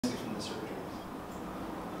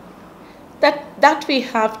that we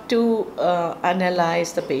have to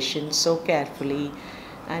analyze the patient so carefully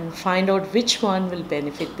and find out which one will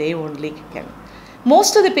benefit. They only can.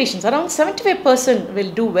 Most of the patients, around 75%,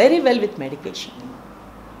 will do very well with medication.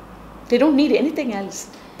 They don't need anything else.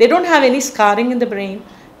 They don't have any scarring in the brain.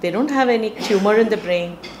 They don't have any tumor in the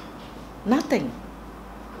brain. Nothing.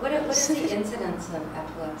 What is the incidence of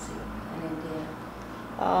epilepsy in India?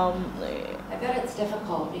 I bet it's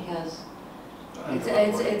difficult because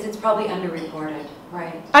it's probably underreported,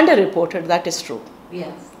 right? Underreported, that is true.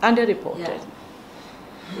 Yes. Underreported.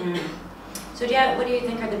 Yeah. So what do you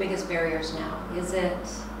think are the biggest barriers now? Is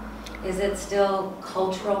it still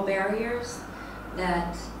cultural barriers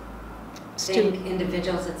that think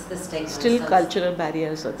individuals, it's the stigma? Still cultural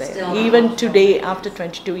barriers are there. Even today, after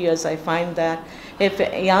 22 years, I find that if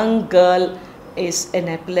a young girl is an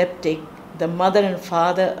epileptic, the mother and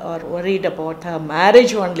father are worried about her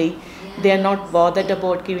marriage only. Yes. They are not bothered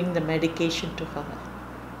about giving the medication to her.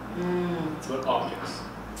 It's about optics.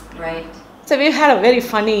 Right. So we had a very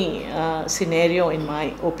funny scenario in my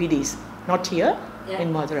OPDs, not here,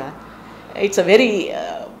 in Madurai. It's a very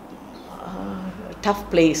tough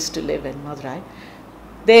place to live in, Madurai.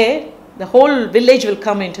 There, the whole village will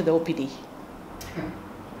come into the OPD.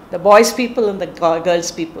 The boys people and the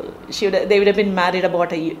girls people. They would have been married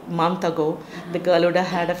about a month ago. The girl would have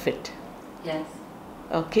had a fit. Yes.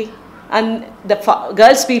 Okay. And the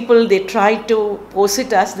girls people, they tried to pose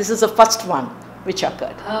it as this is the first one which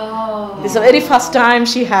occurred. Oh. This is the very first time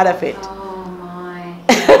she had a fit. Oh my.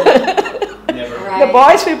 Never. The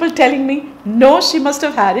boys people telling me, no, she must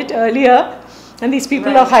have had it earlier. And these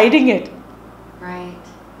people are hiding it. Right.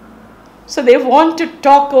 So they want to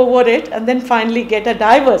talk over it and then finally get a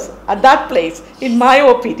divorce at that place in my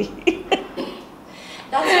OPD.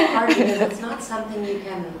 That's so hard because it's not something you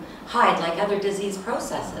can hide like other disease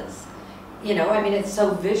processes. You know, I mean, it's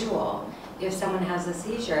so visual. If someone has a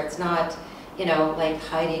seizure, it's not, you know, like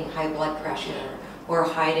hiding high blood pressure or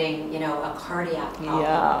hiding, you know, a cardiac problem.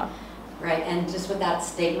 Yeah. Right. And just with that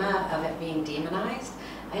stigma of it being demonized,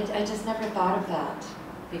 I just never thought of that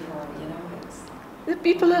before, you know. The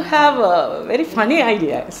people have very funny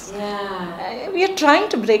ideas. Yeah. We are trying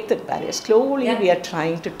to break that barrier. Slowly Yeah. we are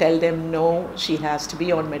trying to tell them, no, she has to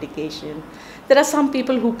be on medication. There are some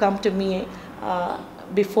people who come to me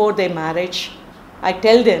before their marriage. I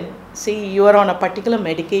tell them, see, you are on a particular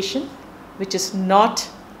medication which is not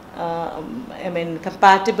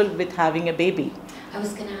compatible with having a baby. I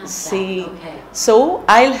was going to ask See, that. Okay. so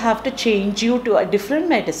I'll have to change you to a different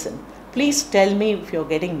medicine. Please tell me if you're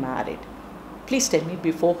getting married. Please tell me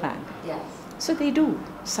beforehand. Yes. So they do.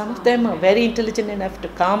 Some of them are very intelligent enough to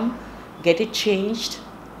come, get it changed,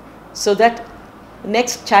 so that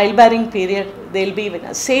next childbearing period they'll be with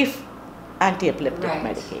a safe anti-epileptic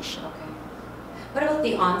medication. Okay. What about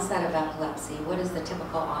the onset of epilepsy? What is the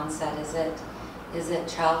typical onset? Is it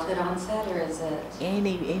childhood onset or is it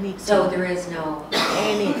any time? So there is no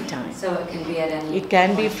any time. So it can be at any. It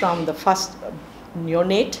can be from the first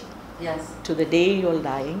neonate. Yes. To the day you're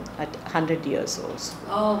dying at 100 years old.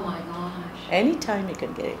 Oh my gosh. Anytime you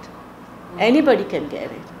can get it. Anybody can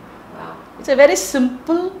get it. Wow. It's a very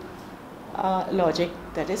simple logic.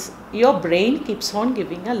 That is, your brain keeps on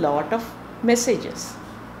giving a lot of messages.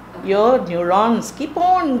 Okay. Your neurons keep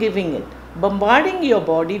on giving it, bombarding your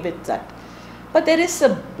body with that. But there is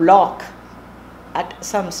a block at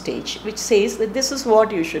some stage which says that this is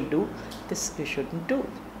what you should do, this you shouldn't do.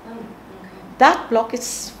 That block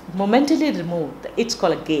is momentarily removed. It's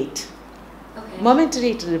called a gate. Okay.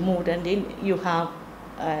 Momentarily removed, and then you have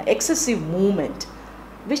excessive movement,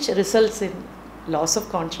 which results in loss of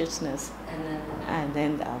consciousness, and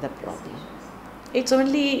then the other problem. It's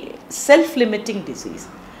only self-limiting disease.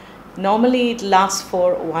 Normally it lasts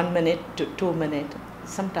for 1 minute to 2 minutes,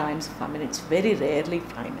 sometimes 5 minutes, very rarely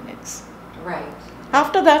 5 minutes. Right.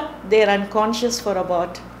 After that, they are unconscious for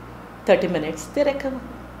about 30 minutes. They recover.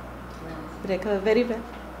 They recover very well.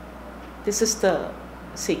 This is the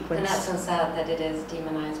sequence. And that's so sad that it is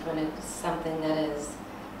demonized when it's something that is,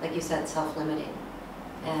 like you said, self-limiting.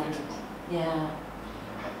 And yeah.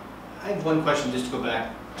 I have one question just to go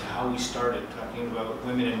back to how we started talking about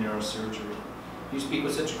women in neurosurgery. You speak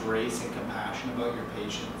with such grace and compassion about your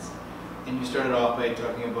patients. And you started off by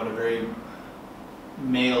talking about a very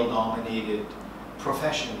male-dominated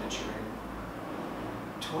profession that you're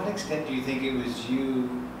in. To what extent do you think it was you,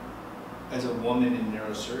 as a woman in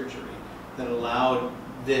neurosurgery, that allowed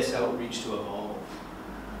this outreach to evolve?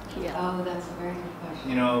 Yeah. Oh, that's a very good question.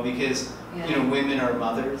 You know, because you know, women are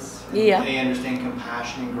mothers. And they understand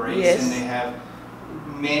compassion and grace, and they have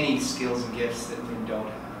many skills and gifts that men don't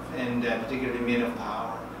have, and particularly men of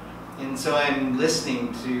power. And so I'm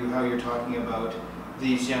listening to how you're talking about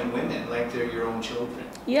these young women like they're your own children.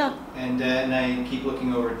 Yeah. And I keep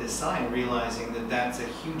looking over at this sign, realizing that that's a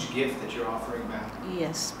huge gift that you're offering back.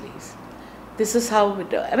 Yes, please. This is how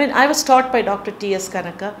I mean, I was taught by Dr. T.S.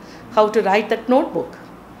 Kanaka how to write that notebook.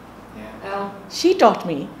 Yeah. Oh, She taught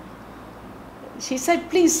me. She said,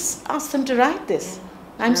 please ask them to write this.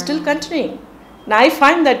 I'm still continuing. Now I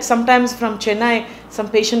find that sometimes from Chennai, some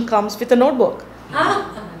patient comes with a notebook,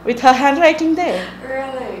 with her handwriting there.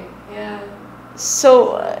 really? Yeah.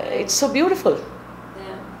 So it's so beautiful.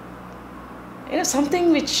 Yeah. You know,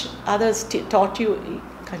 something which others taught you, you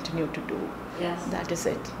continue to do. Yes. That is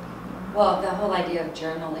it. Well, the whole idea of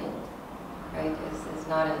journaling, right, is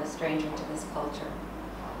not a stranger to this culture.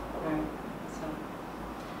 Right. So,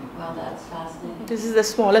 well, that's fascinating. This is the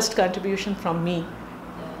smallest contribution from me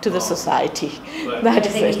to the society. But That I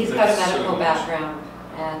is think it. he's got a That's medical so background,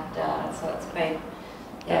 and so it's great.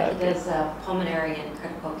 Yeah, he Okay. does pulmonary and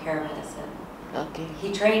critical care medicine. Okay.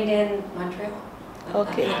 He trained in Montreal.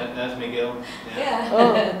 Okay. Yeah, that's McGill. Yeah.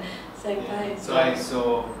 Oh. Same Yeah. place.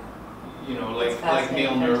 So you know, like It's male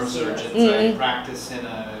fascinating to see neurosurgeons, that. I practice in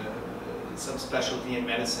a subspecialty in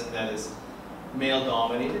medicine that is male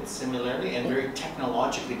dominated, similarly, and very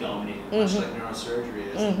technologically dominated, much like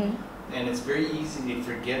neurosurgery is. Mm-hmm. And it's very easy to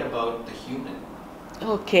forget about the human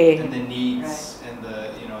Okay. and the needs and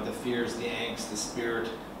the the fears, the angst, the spirit,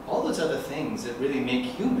 all those other things that really make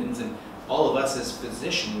humans, and all of us as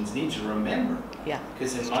physicians need to remember. Yeah.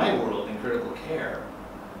 Because in my world, in critical care,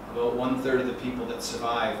 about 1/3 of the people that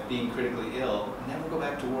survive being critically ill never go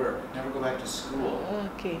back to work, never go back to school,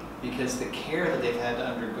 Okay. because the care that they've had to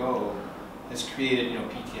undergo has created,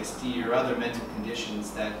 PTSD or other mental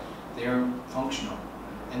conditions that they aren't functional.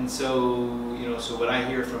 And so, so what I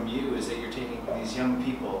hear from you is that you're taking these young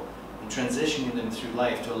people and transitioning them through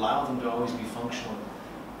life to allow them to always be functional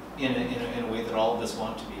in a way that all of us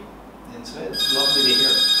want to be. And so it's lovely to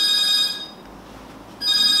hear.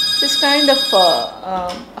 This kind of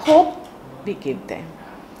hope we give them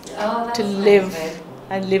Oh, that's to nice, live right?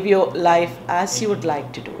 and live your life as you would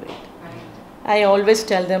like to do it. Right. I always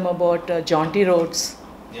tell them about John T. Rhodes.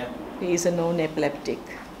 Yeah. He is a known epileptic.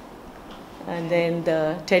 And then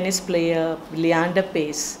the tennis player Leander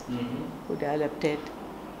Pace, Mm-hmm. who developed it.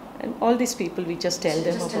 And all these people, we just tell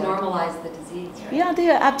them Just to about. normalize the disease, right? Yeah, they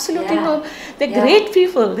are absolutely Yeah. no. They're Yeah. great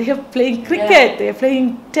people. They are playing cricket. They are playing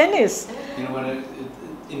tennis. You know what?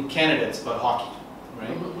 In Canada, it's about hockey,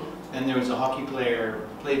 right? Mhm. And there was a hockey player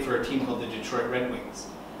played for a team called the Detroit Red Wings.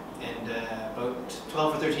 And about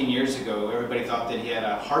 12 or 13 years ago, everybody thought that he had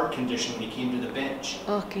a heart condition when he came to the bench,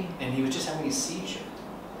 Okay. and he was just having a seizure.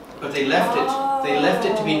 But they left it. They left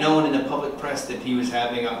it to be known in the public press that he was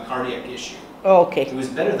having a cardiac issue. Okay. It was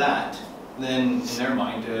better that than, in their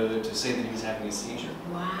mind, to say that he was having a seizure.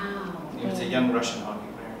 Wow. He was a young Russian hockey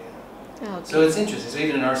player. Yeah. Okay. So it's interesting. So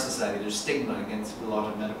even in our society, there's stigma against a lot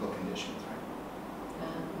of medical conditions, right?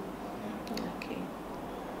 Yeah. Okay.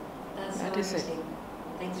 That's so That is it. interesting.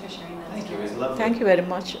 Thanks for sharing that. Thank you. It story. was lovely. Thank you very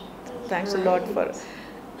much. Thanks a lot for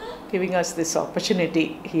giving us this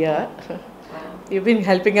opportunity here. Wow. You've been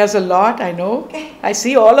helping us a lot, I know. I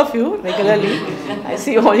see all of you regularly. I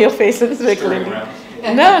see all your faces Stirring regularly.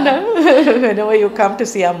 around. No. Whenever you come to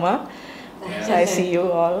see Amma, Yeah. so I see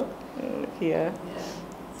you all here. Yeah.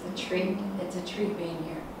 It's a treat. It's a treat being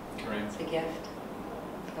here. Correct. It's a gift.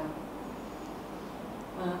 So,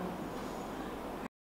 well,